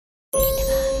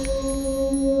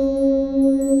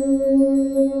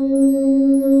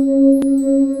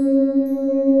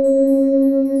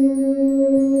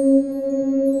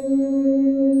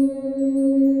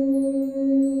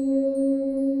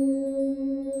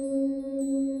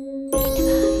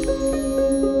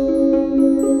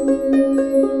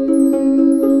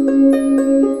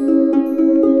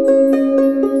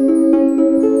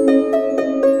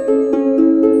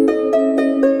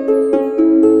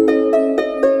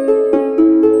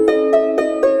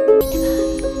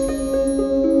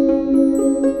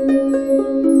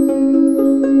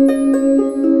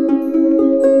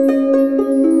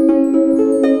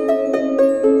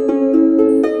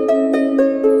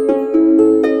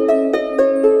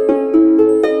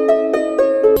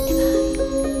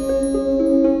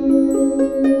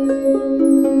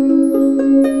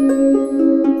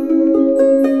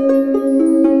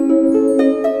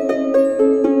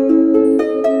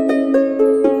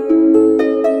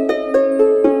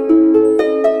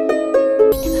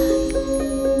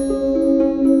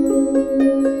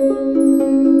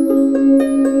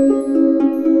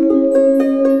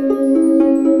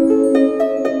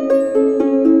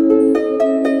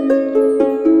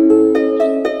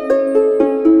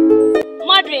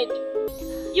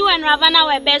Ravana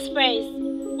were best friends.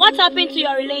 What happened to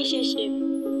your relationship?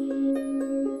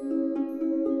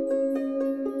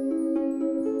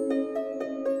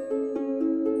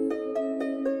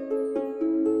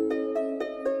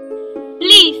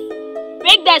 Please,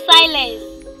 break the silence.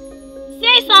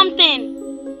 Say something.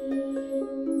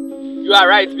 You are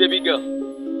right, baby girl.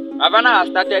 Ravana has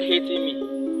started hating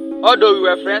me, although we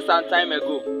were friends some time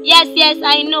ago. Yes,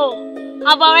 I know.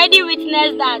 I've already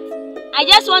witnessed that. I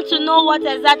just want to know what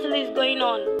exactly is going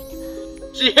on.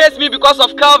 She hates me because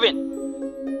of Calvin.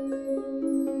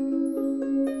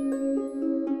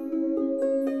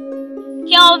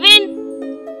 Kelvin?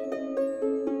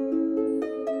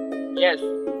 Yes,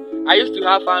 I used to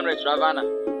have fun with Ravana,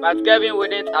 but Kevin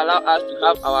wouldn't allow us to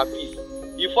have our peace.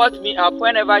 He fought me up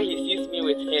whenever he sees me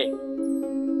with her.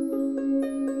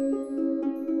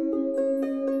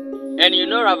 And you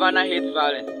know Ravana hates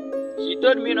violence. She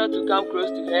told me not to come close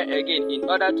to her again in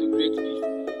order to create peace,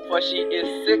 for she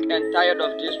is sick and tired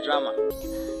of this drama.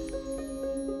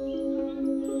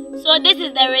 So this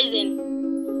is the reason?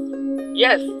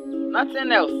 Yes,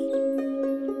 nothing else.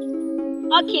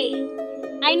 Okay,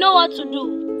 I know what to do.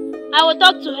 I will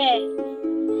talk to her.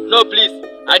 No, please,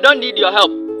 I don't need your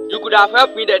help. You could have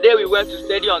helped me the day we went to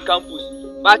study on campus,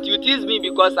 but you teased me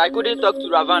because I couldn't talk to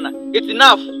Ravana. It's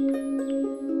enough.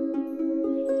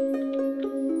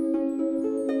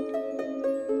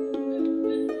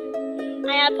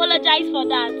 I apologize for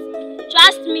that.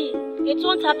 Trust me, it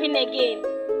won't happen again.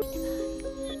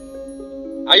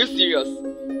 Are you serious?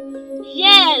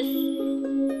 Yes.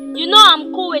 You know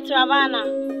I'm cool with Ravana.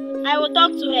 I will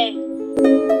talk to her.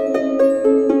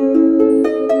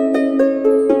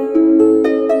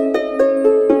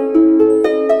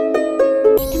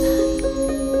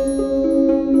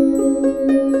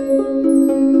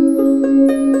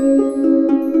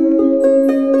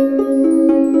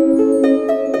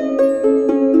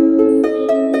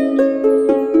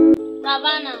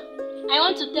 Ravana, I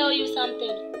want to tell you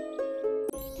something.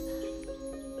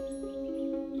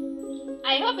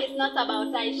 I hope it's not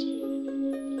about ice cream.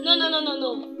 No.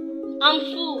 I'm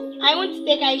full. I want to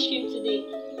take ice cream today.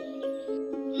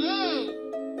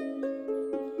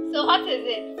 So what is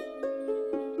it?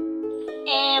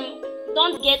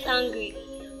 Don't get angry.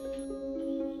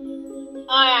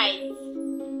 Alright.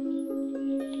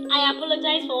 I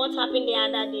apologize for what happened the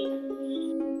other day.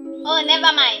 Oh,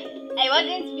 never mind. I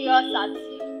wasn't furious at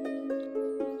you.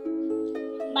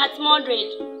 But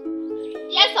Mordred.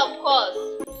 Yes, of course.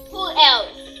 Who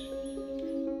else?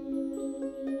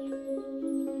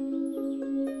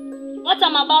 What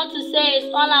I'm about to say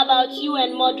is all about you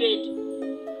and Mordred.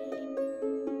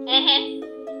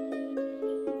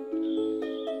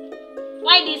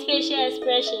 Why this facial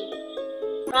expression?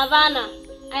 Ravana,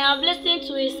 I have listened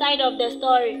to his side of the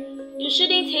story. You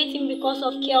shouldn't hate him because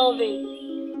of Kelvin.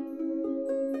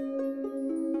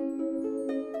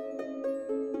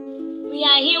 We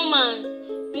are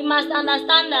human. We must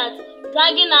understand that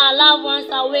dragging our loved ones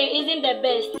away isn't the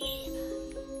best.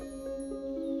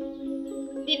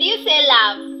 Did you say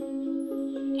love?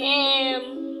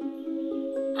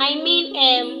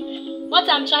 What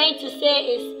I'm trying to say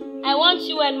is, I want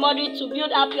you and Mordred to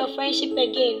build up your friendship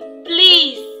again.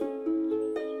 Please.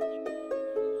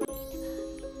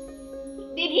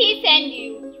 Did he send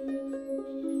you?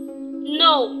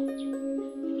 No.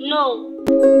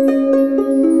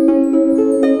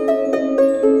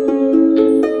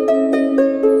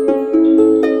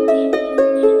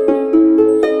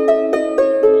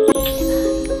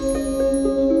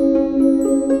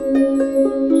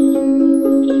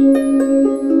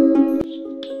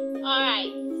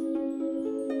 Alright.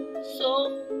 So,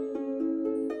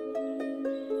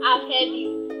 I've heard you.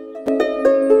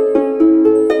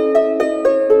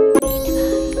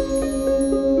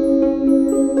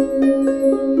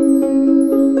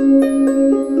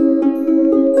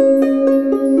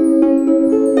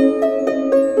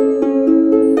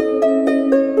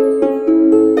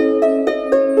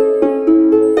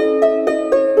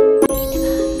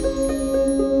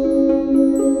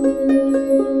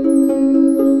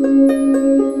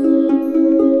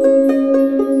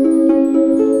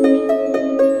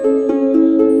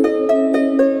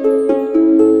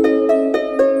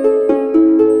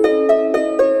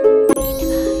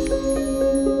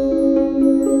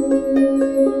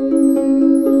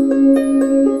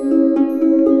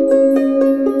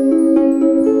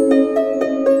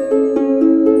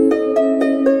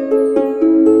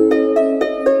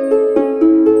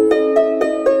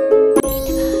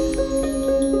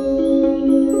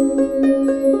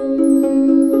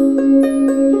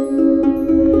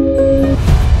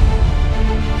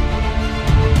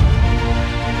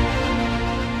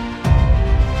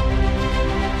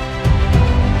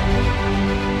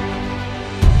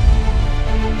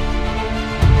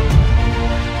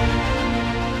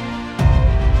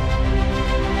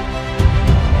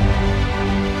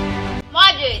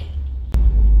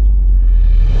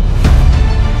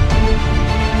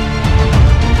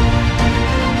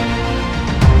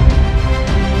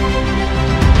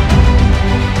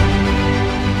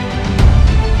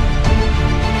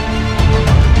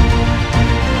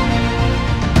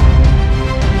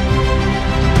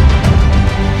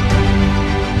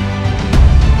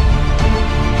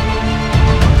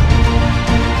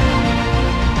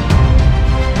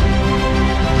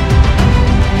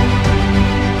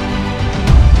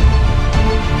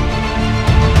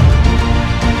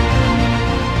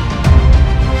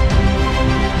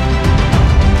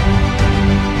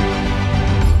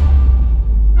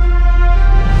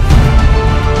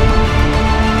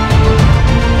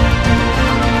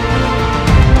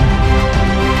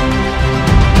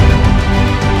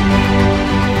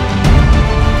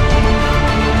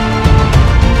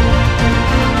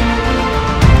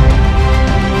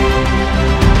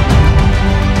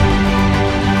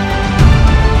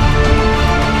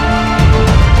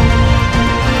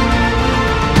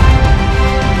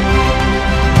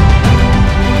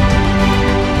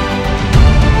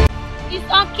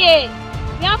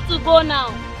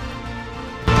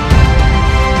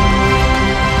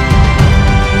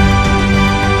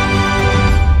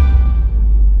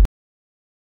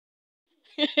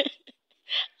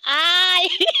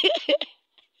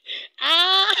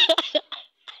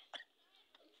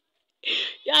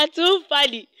 are too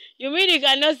funny. You mean you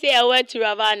cannot say a word to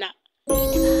Ravana?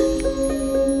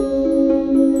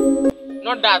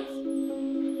 Not that.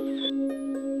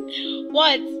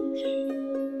 What?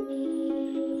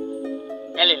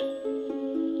 Helen,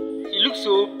 she looks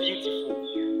so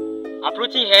beautiful.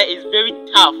 Approaching her is very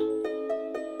tough.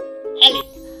 Helen,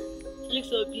 you look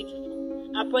so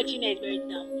beautiful. Approaching her is very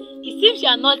tough. It seems you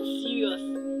are not serious.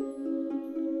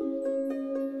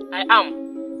 I am.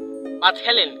 But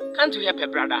Helen, can't you help her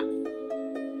brother?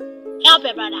 Help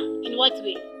her brother? In what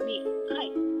way? Me. Hi.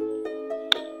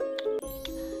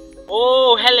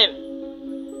 Oh,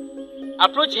 Helen.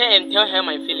 Approach her and tell her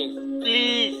my feelings.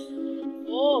 Please.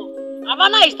 Oh,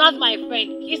 Ravana is not my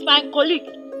friend. He's my colleague.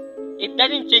 It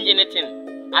doesn't change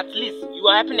anything. At least you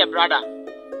are helping a brother.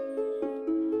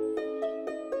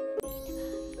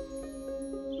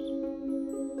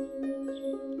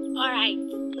 Alright.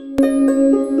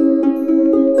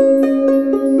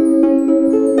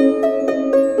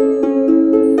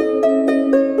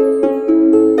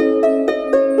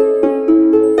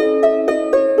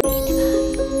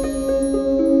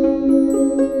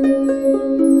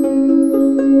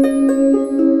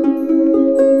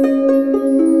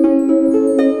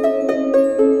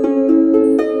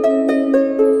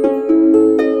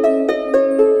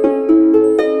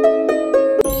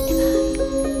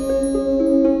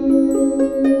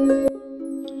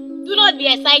 Be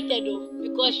excited though,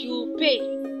 because you will pay.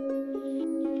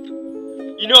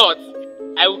 You know what?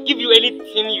 I will give you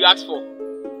anything you ask for.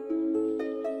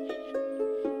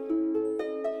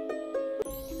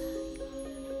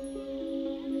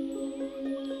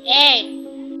 Eh?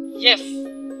 Yes.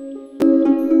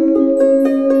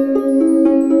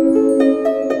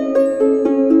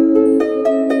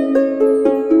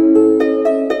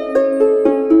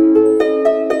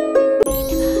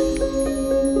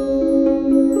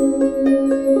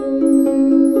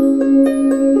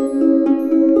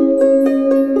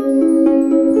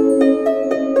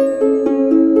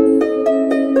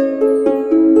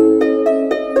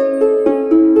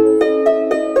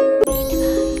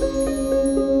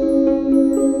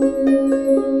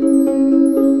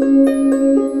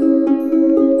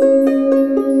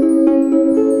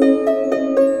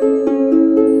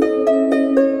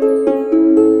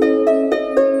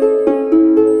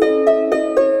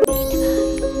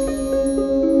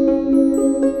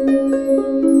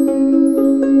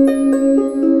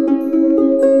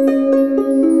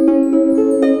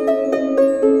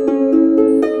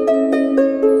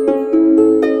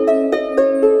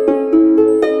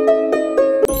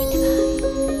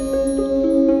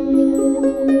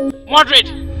 Mordred!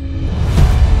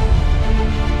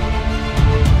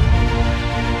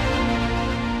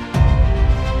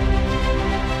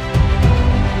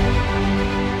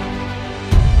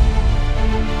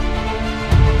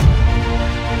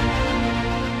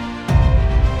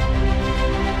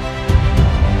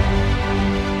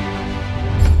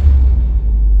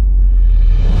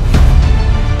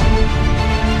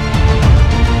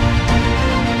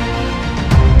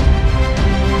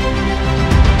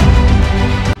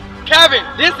 Kevin,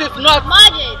 this is not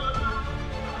Magic!